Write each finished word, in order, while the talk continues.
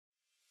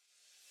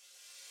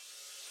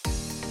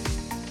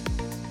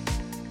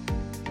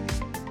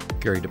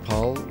Gary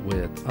DePaul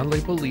with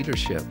Unlabeled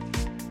Leadership.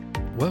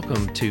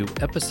 Welcome to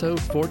episode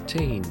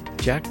 14.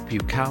 Jack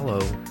Bucalo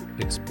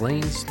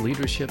explains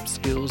leadership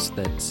skills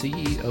that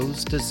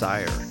CEOs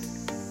desire.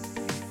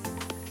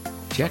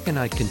 Jack and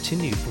I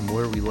continue from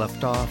where we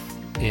left off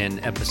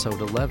in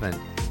episode 11.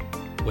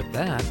 With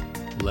that,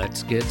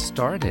 let's get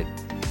started.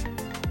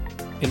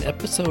 In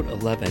episode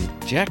 11,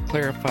 Jack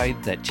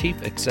clarified that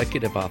chief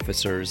executive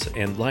officers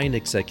and line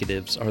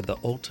executives are the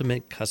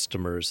ultimate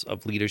customers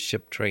of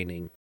leadership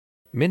training.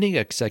 Many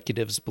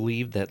executives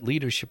believe that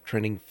leadership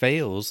training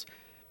fails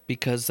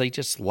because they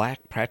just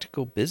lack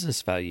practical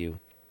business value.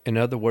 In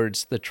other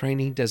words, the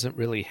training doesn't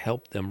really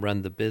help them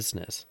run the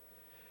business.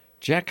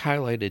 Jack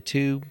highlighted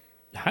two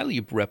highly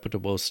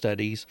reputable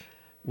studies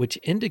which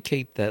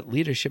indicate that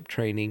leadership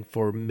training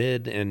for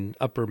mid and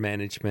upper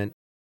management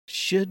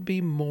should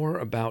be more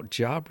about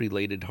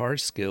job-related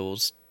hard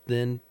skills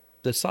than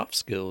the soft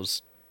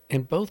skills.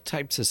 And both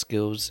types of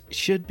skills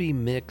should be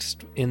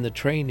mixed in the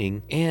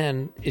training,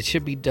 and it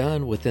should be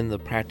done within the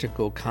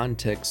practical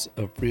context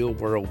of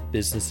real-world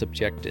business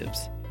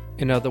objectives.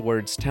 In other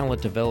words,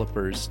 talent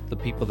developers, the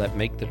people that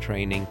make the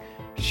training,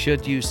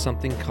 should use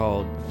something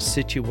called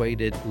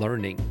situated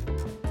learning.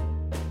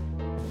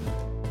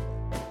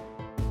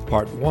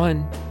 Part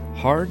 1,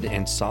 Hard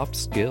and Soft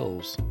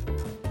Skills.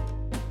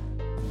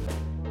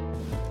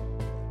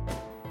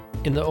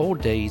 In the old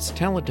days,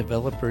 talent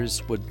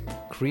developers would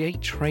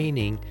create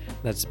training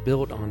that's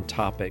built on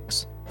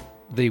topics.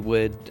 They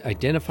would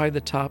identify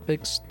the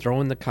topics, throw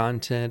in the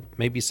content,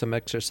 maybe some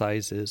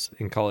exercises,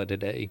 and call it a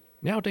day.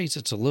 Nowadays,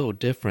 it's a little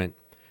different.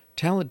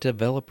 Talent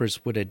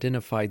developers would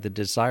identify the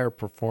desired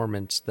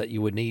performance that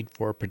you would need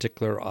for a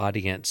particular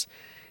audience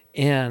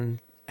and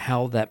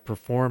how that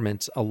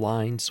performance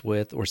aligns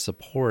with or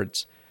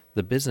supports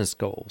the business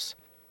goals.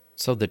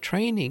 So the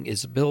training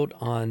is built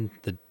on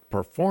the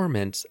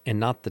performance and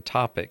not the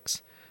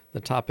topics.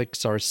 The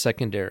topics are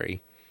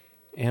secondary.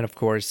 And of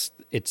course,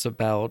 it's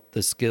about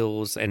the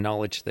skills and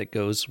knowledge that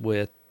goes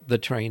with the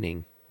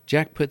training.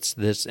 Jack puts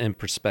this in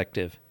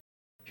perspective.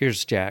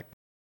 Here's Jack.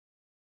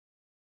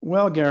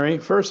 Well, Gary,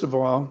 first of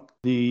all,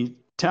 the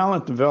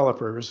talent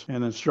developers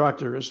and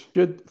instructors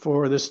should,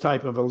 for this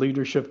type of a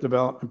leadership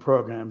development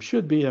program,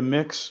 should be a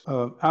mix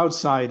of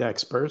outside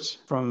experts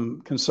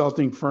from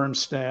consulting firm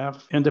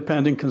staff,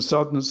 independent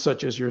consultants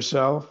such as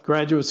yourself,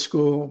 graduate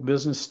school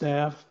business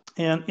staff,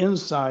 and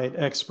inside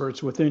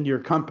experts within your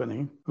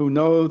company who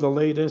know the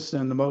latest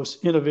and the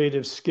most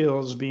innovative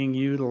skills being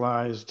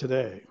utilized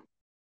today.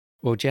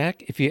 Well,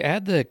 Jack, if you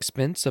add the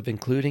expense of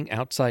including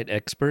outside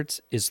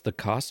experts, is the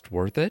cost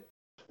worth it?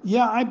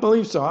 Yeah, I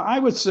believe so. I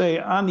would say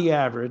on the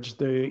average,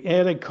 the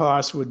added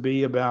cost would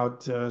be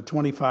about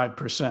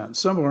 25%,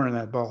 somewhere in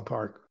that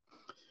ballpark.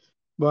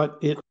 But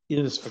it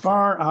is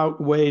far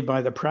outweighed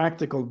by the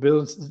practical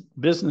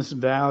business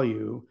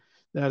value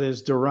that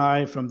is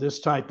derived from this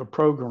type of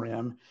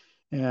program.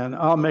 And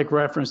I'll make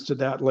reference to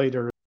that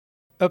later.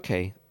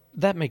 Okay,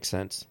 that makes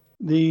sense.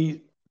 The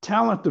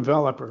talent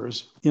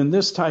developers in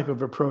this type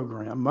of a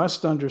program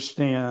must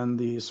understand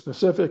the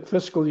specific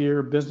fiscal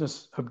year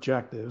business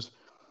objectives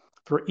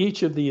for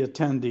each of the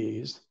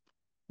attendees,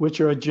 which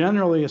are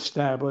generally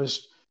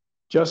established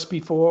just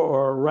before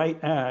or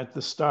right at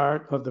the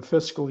start of the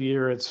fiscal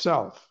year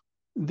itself.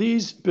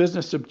 These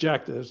business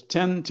objectives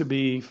tend to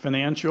be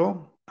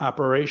financial,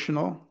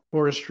 operational,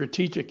 or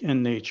strategic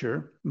in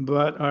nature,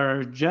 but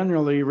are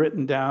generally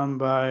written down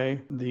by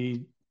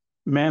the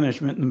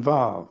management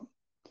involved.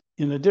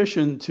 In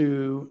addition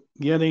to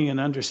getting and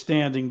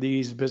understanding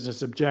these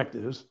business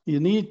objectives, you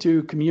need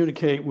to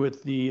communicate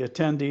with the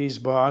attendee's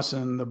boss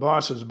and the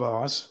boss's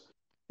boss,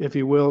 if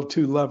you will,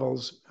 2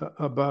 levels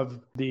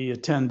above the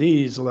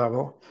attendee's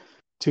level,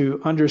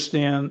 to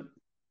understand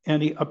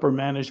any upper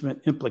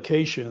management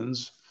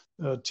implications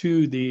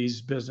to these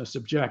business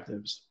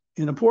objectives.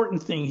 An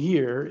important thing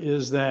here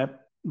is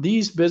that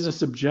these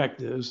business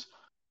objectives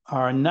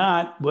are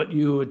not what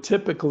you would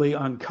typically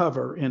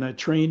uncover in a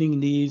training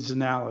needs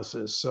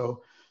analysis.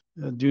 So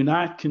do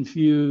not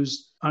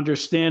confuse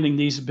understanding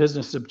these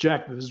business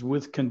objectives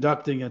with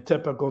conducting a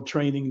typical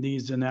training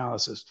needs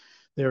analysis.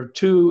 They're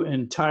 2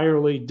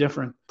 entirely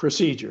different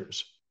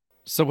procedures.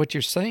 So what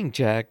you're saying,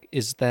 Jack,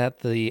 is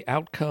that the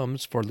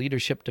outcomes for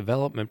leadership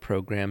development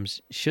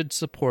programs should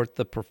support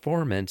the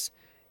performance,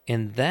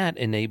 and that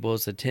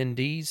enables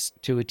attendees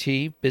to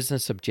achieve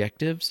business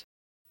objectives?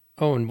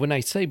 Oh, and when I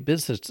say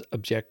business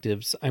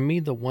objectives, I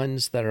mean the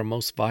ones that are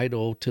most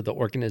vital to the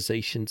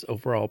organization's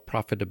overall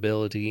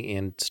profitability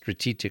and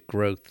strategic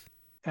growth.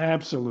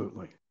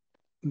 Absolutely.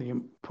 The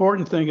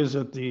important thing is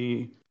that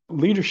the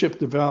leadership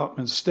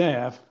development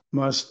staff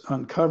must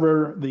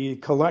uncover the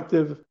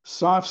collective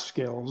soft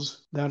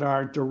skills that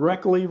are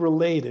directly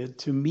related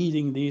to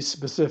meeting these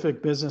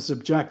specific business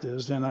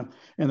objectives. And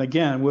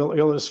again, we'll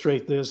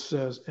illustrate this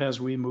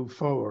as we move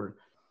forward.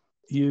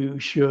 You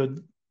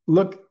should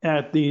look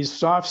at these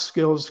soft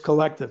skills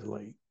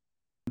collectively,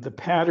 the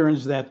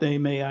patterns that they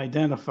may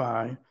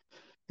identify,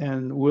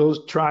 and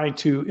we'll try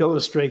to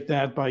illustrate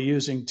that by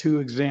using 2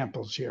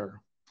 examples here.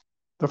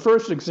 The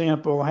first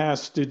example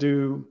has to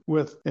do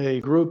with a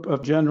group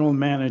of general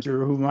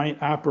manager who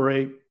might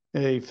operate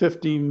a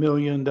 $50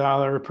 million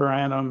per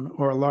annum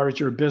or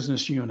larger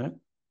business unit.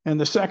 And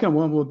the second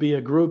one will be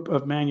a group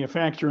of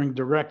manufacturing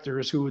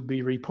directors who would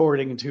be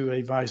reporting to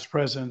a vice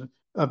president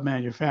of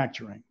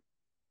manufacturing.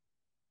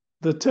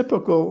 The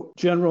typical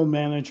general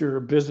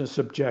manager business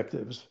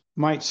objectives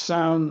might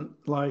sound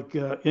like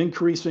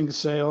increasing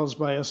sales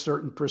by a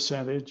certain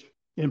percentage,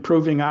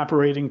 improving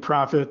operating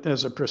profit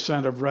as a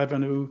percent of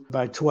revenue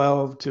by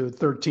 12 to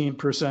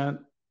 13%,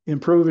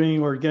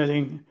 improving or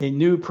getting a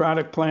new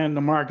product plan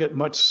to market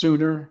much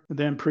sooner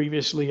than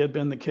previously had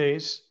been the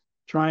case,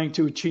 trying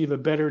to achieve a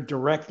better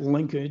direct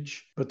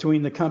linkage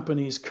between the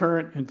company's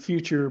current and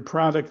future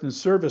product and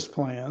service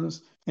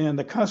plans and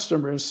the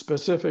customer's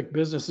specific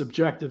business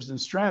objectives and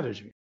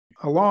strategy,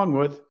 along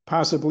with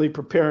possibly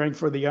preparing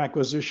for the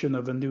acquisition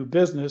of a new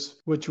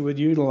business, which would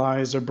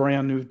utilize a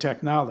brand new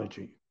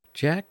technology.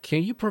 Jack,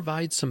 can you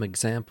provide some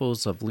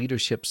examples of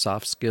leadership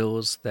soft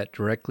skills that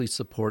directly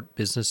support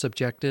business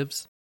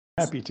objectives?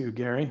 Happy to,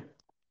 Gary.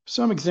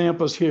 Some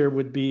examples here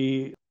would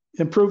be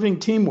improving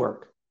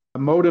teamwork,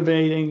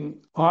 motivating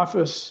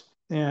office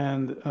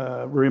and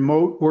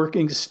remote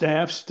working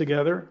staffs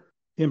together,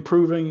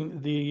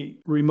 improving the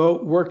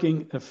remote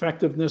working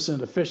effectiveness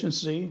and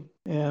efficiency,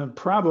 and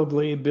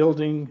probably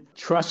building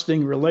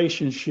trusting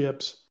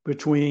relationships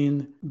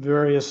between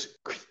various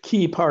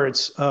key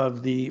parts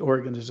of the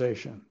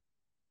organization.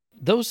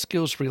 Those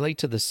skills relate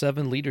to the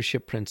 7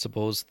 leadership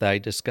principles that I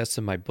discuss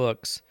in my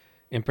books.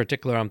 In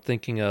particular, I'm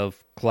thinking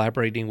of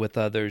collaborating with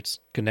others,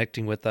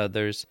 connecting with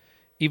others,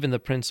 even the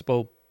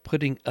principle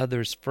putting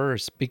others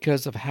first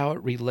because of how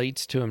it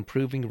relates to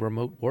improving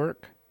remote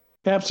work.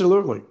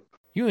 Absolutely.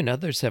 You and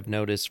others have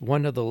noticed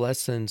one of the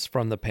lessons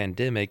from the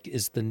pandemic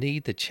is the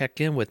need to check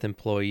in with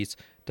employees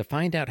to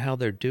find out how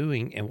they're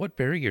doing and what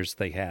barriers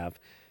they have.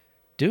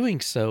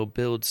 Doing so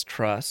builds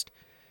trust.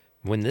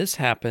 When this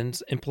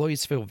happens,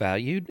 employees feel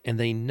valued and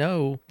they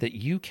know that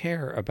you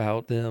care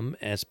about them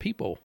as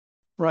people.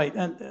 Right.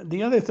 And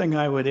the other thing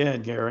I would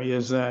add, Gary,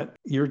 is that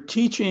you're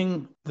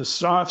teaching the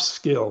soft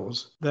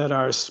skills that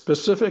are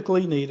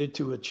specifically needed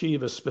to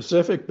achieve a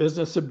specific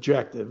business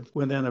objective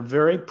within a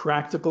very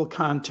practical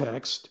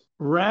context,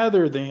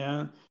 rather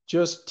than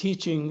just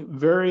teaching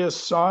various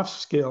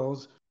soft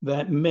skills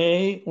that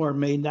may or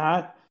may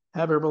not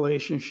have a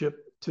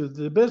relationship to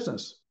the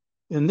business.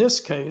 In this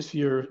case,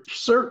 you're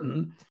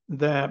certain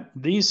that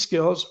these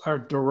skills are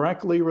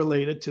directly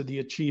related to the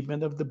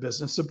achievement of the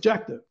business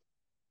objective.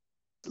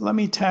 Let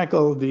me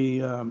tackle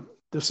the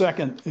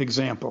second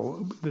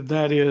example,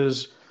 that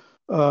is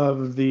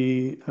of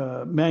the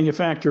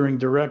manufacturing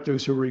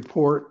directors who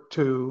report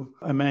to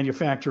a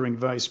manufacturing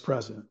vice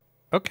president.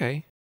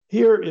 Okay.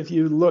 Here, if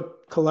you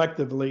look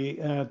collectively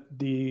at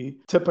the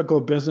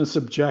typical business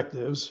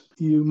objectives,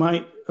 you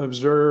might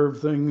observe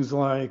things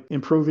like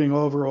improving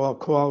overall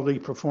quality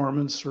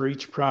performance for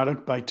each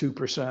product by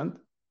 2%,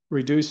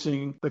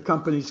 reducing the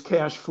company's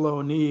cash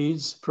flow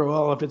needs for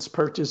all of its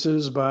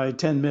purchases by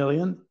 $10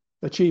 million,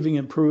 achieving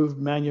improved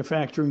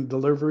manufacturing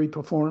delivery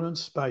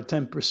performance by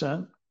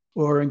 10%,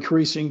 or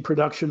increasing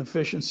production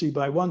efficiency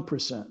by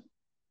 1%.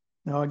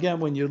 Now, again,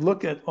 when you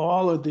look at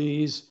all of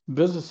these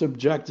business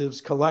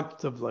objectives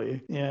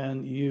collectively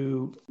and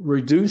you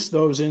reduce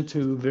those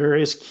into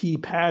various key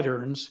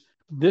patterns,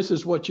 this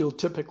is what you'll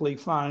typically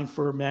find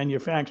for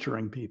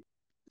manufacturing people.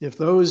 If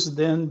those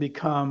then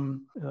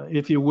become,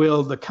 if you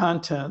will, the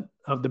content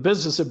of the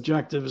business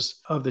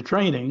objectives of the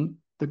training,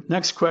 the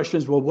next question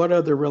is, well, what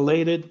are the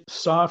related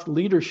soft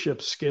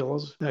leadership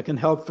skills that can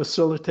help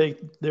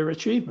facilitate their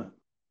achievement?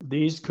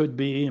 These could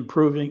be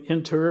improving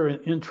inter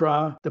and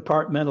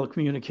intra-departmental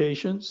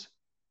communications,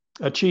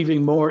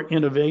 achieving more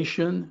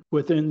innovation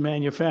within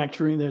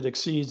manufacturing that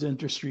exceeds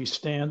industry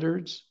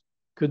standards,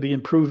 could be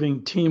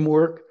improving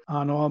teamwork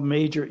on all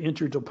major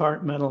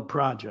interdepartmental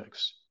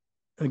projects.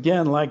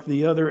 Again, like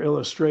the other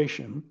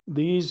illustration,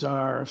 these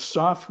are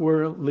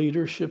software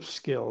leadership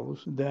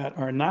skills that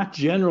are not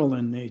general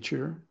in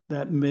nature,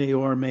 that may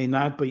or may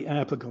not be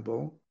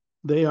applicable.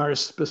 They are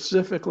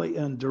specifically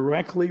and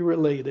directly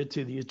related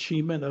to the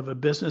achievement of a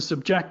business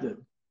objective.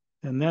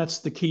 And that's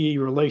the key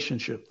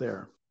relationship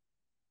there.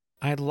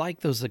 I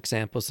like those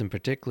examples in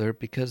particular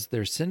because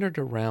they're centered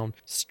around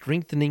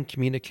strengthening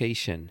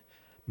communication.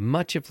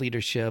 Much of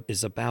leadership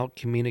is about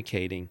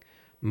communicating.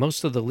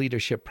 Most of the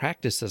leadership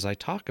practices I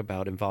talk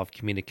about involve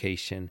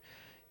communication.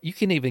 You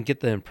can even get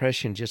the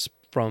impression just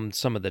from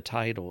some of the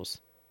titles.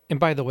 And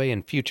by the way,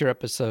 in future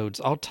episodes,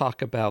 I'll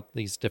talk about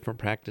these different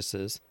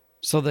practices.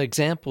 So the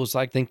examples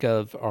I think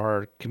of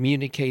are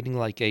communicating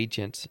like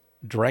agents,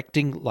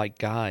 directing like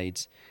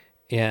guides,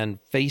 and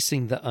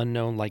facing the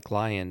unknown like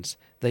lions.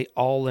 They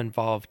all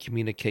involve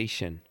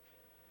communication.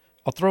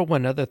 I'll throw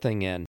one other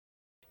thing in.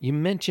 You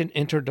mentioned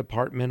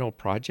interdepartmental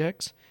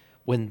projects.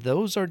 When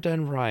those are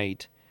done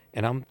right,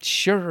 and I'm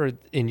sure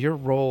in your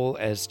role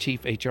as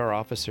Chief HR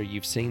Officer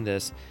you've seen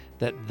this,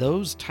 that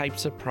those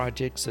types of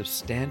projects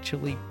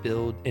substantially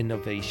build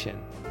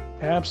innovation.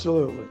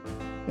 Absolutely.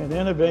 And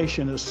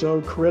innovation is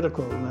so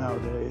critical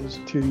nowadays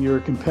to your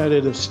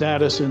competitive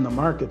status in the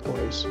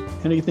marketplace.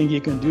 Anything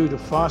you can do to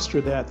foster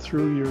that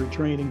through your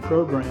training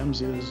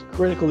programs is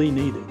critically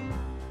needed.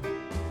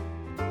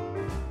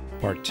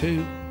 Part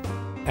 2,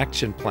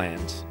 Action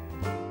Plans.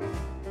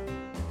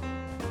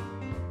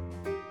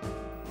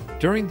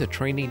 During the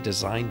training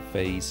design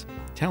phase,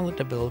 talent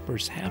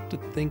developers have to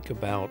think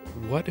about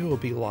what it will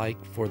be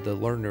like for the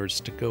learners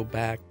to go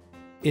back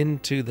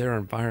into their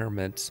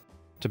environments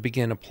to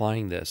begin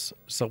applying this.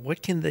 So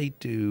what can they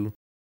do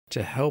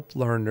to help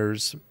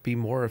learners be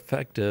more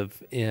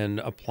effective in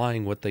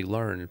applying what they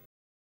learn?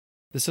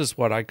 This is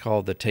what I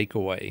call the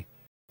takeaway.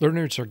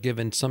 Learners are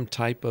given some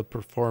type of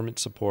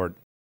performance support,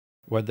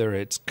 whether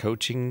it's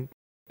coaching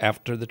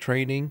after the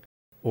training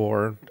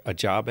or a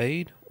job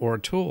aid or a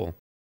tool.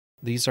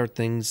 These are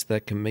things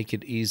that can make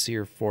it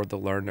easier for the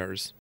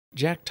learners.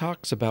 Jack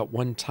talks about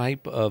one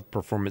type of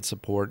performance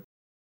support.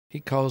 He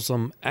calls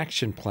them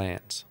action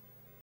plans.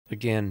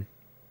 Again,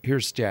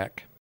 here's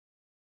Jack.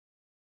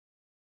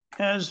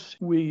 As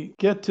we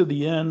get to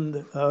the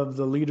end of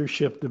the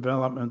leadership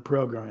development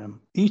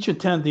program, each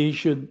attendee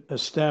should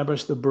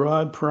establish the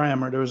broad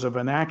parameters of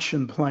an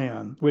action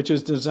plan, which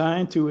is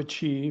designed to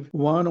achieve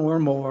one or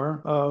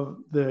more of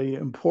the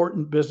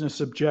important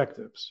business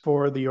objectives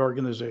for the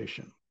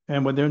organization.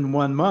 And within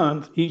 1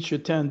 month, each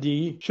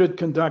attendee should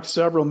conduct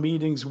several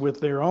meetings with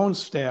their own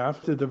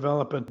staff to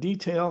develop a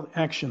detailed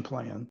action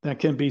plan that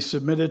can be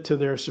submitted to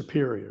their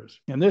superiors.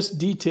 And this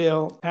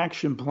detailed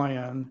action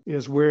plan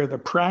is where the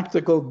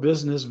practical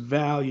business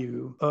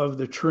value of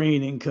the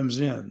training comes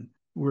in.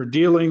 We're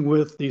dealing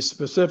with the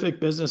specific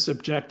business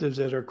objectives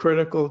that are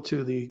critical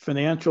to the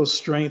financial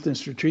strength and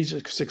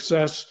strategic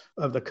success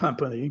of the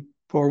company.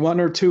 For 1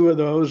 or 2 of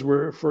those,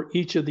 for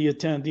each of the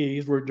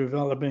attendees, we're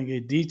developing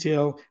a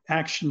detailed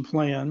action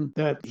plan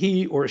that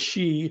he or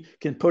she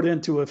can put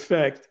into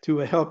effect to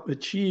help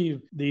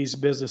achieve these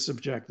business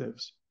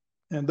objectives.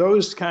 And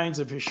those kinds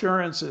of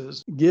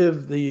assurances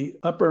give the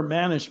upper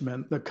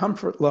management the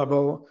comfort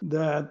level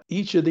that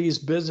each of these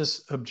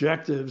business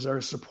objectives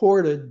are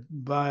supported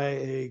by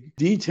a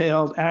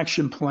detailed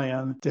action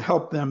plan to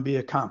help them be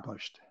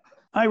accomplished.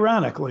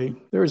 Ironically,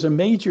 there is a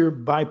major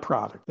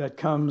byproduct that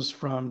comes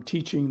from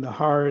teaching the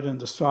hard and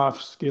the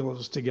soft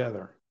skills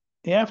together.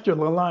 After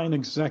the line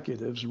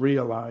executives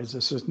realize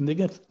the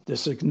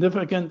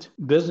significant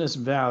business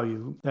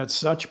value that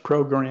such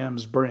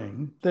programs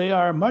bring, they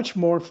are much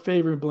more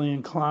favorably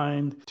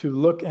inclined to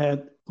look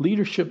at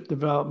leadership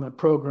development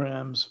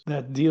programs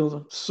that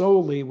deal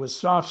solely with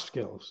soft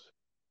skills.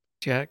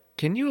 Jack,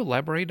 can you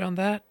elaborate on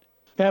that?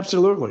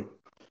 Absolutely.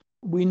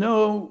 We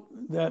know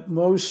that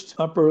most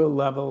upper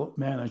level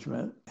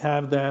management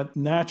have that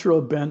natural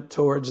bent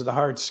towards the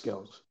hard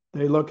skills.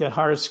 They look at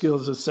hard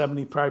skills as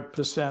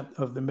 75%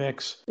 of the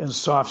mix and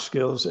soft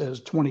skills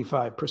as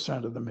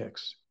 25% of the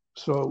mix.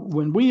 So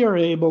when we are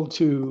able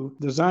to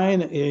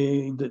design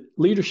a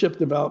leadership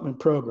development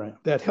program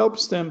that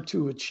helps them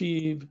to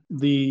achieve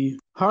the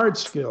hard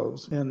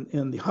skills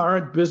and the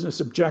hard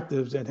business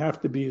objectives that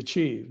have to be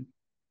achieved,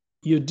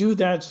 you do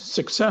that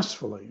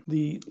successfully.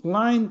 The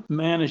line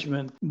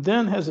management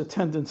then has a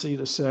tendency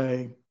to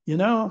say,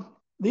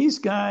 these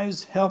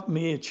guys helped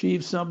me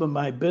achieve some of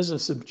my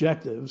business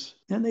objectives,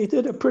 and they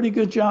did a pretty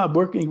good job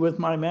working with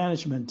my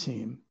management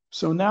team.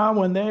 So now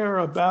when they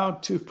are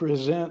about to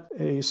present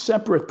a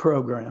separate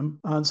program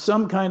on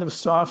some kind of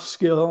soft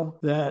skill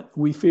that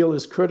we feel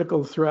is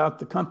critical throughout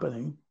the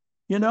company,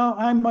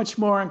 I'm much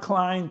more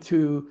inclined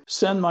to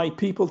send my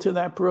people to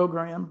that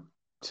program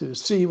to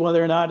see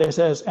whether or not it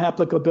has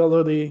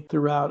applicability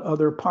throughout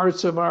other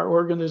parts of our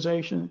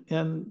organization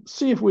and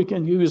see if we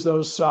can use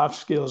those soft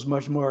skills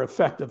much more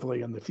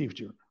effectively in the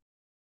future.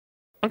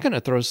 I'm going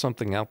to throw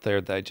something out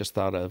there that I just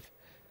thought of.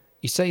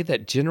 You say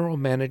that general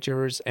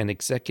managers and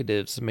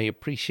executives may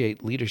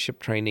appreciate leadership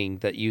training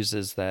that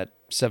uses that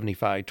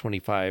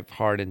 75-25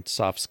 hard and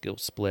soft skill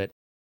split.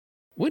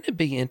 Wouldn't it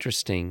be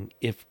interesting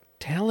if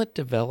talent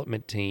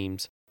development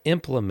teams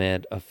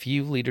implement a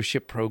few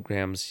leadership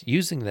programs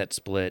using that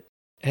split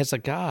as a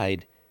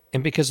guide,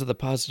 and because of the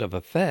positive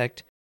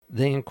effect,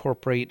 they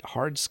incorporate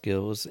hard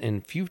skills in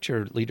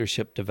future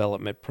leadership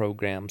development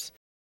programs?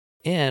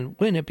 And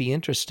wouldn't it be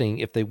interesting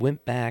if they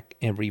went back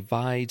and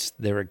revised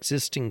their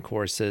existing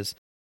courses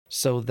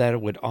so that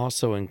it would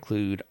also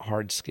include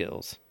hard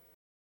skills?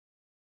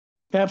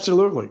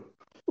 Absolutely.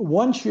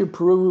 Once you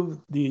prove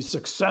the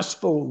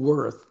successful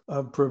worth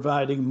of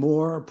providing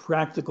more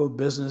practical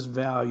business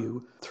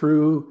value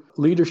through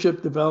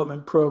leadership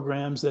development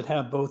programs that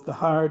have both the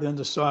hard and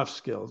the soft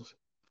skills,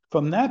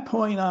 from that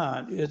point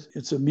on,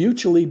 it's a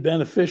mutually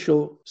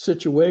beneficial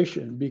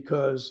situation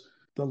because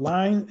the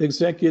line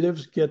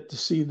executives get to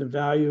see the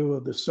value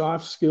of the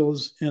soft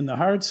skills and the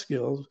hard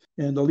skills,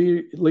 and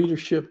the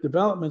leadership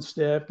development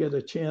staff get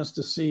a chance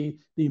to see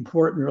the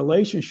important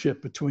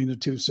relationship between the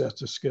two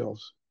sets of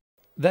skills.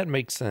 That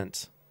makes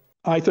sense.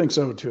 I think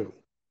so too.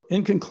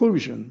 in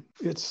conclusion,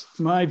 it's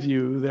my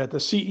view that the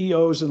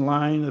CEOs and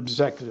line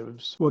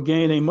executives will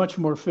gain a much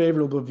more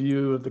favorable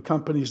view of the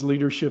company's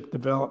leadership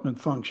development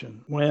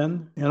function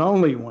when, and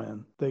only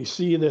when, they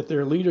see that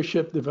their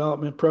leadership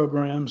development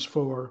programs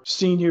for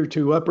senior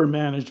to upper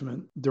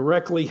management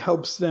directly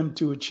helps them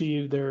to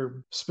achieve their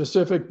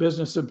specific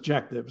business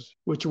objectives,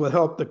 which will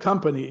help the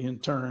company in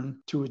turn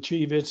to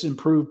achieve its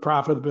improved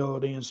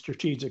profitability and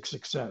strategic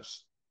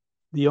success.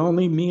 The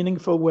only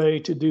meaningful way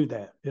to do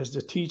that is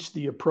to teach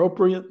the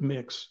appropriate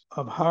mix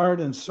of hard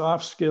and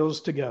soft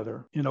skills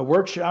together in a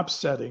workshop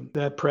setting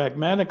that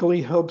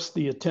pragmatically helps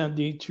the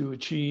attendee to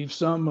achieve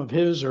some of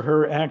his or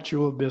her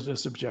actual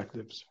business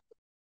objectives.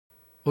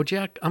 Well,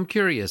 Jack, I'm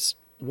curious,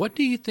 what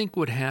do you think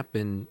would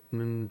happen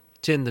in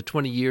 10 to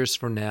 20 years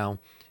from now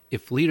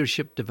if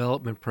leadership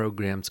development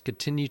programs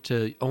continue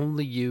to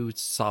only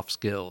use soft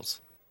skills?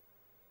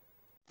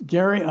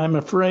 Gary, I'm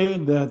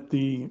afraid that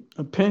the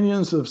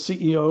opinions of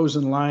CEOs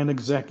and line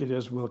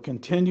executives will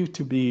continue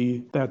to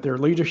be that their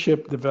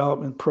leadership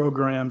development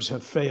programs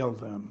have failed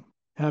them.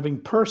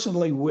 Having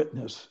personally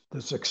witnessed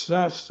the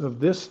success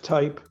of this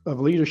type of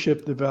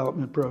leadership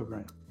development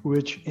program,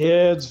 which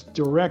adds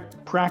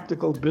direct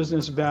practical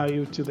business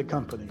value to the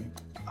company,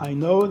 I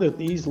know that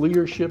these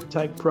leadership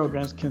type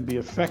programs can be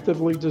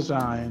effectively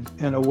designed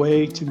in a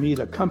way to meet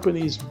a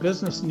company's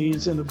business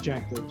needs and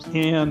objectives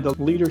and the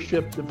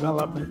leadership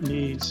development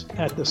needs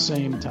at the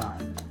same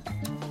time.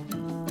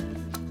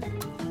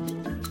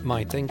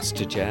 My thanks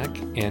to Jack,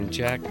 and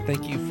Jack,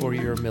 thank you for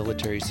your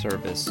military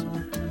service.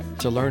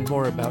 To learn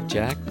more about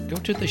Jack, go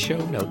to the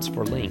show notes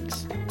for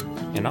links.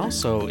 And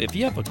also, if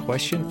you have a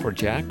question for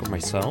Jack or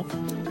myself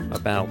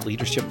about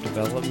leadership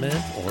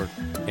development or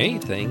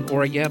anything,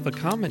 or you have a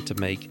comment to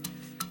make,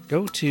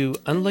 go to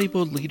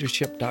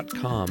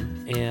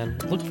unlabeledleadership.com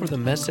and look for the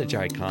message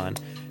icon.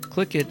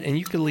 Click it and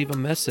you can leave a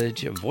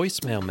message, a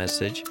voicemail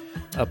message,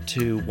 up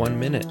to 1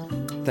 minute.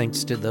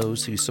 Thanks to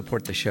those who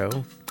support the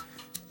show.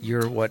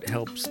 You're what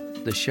helps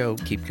the show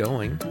keep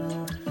going.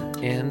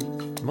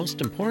 And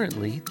most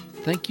importantly,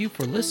 thank you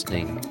for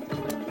listening.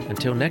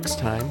 Until next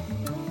time,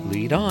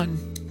 lead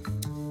on.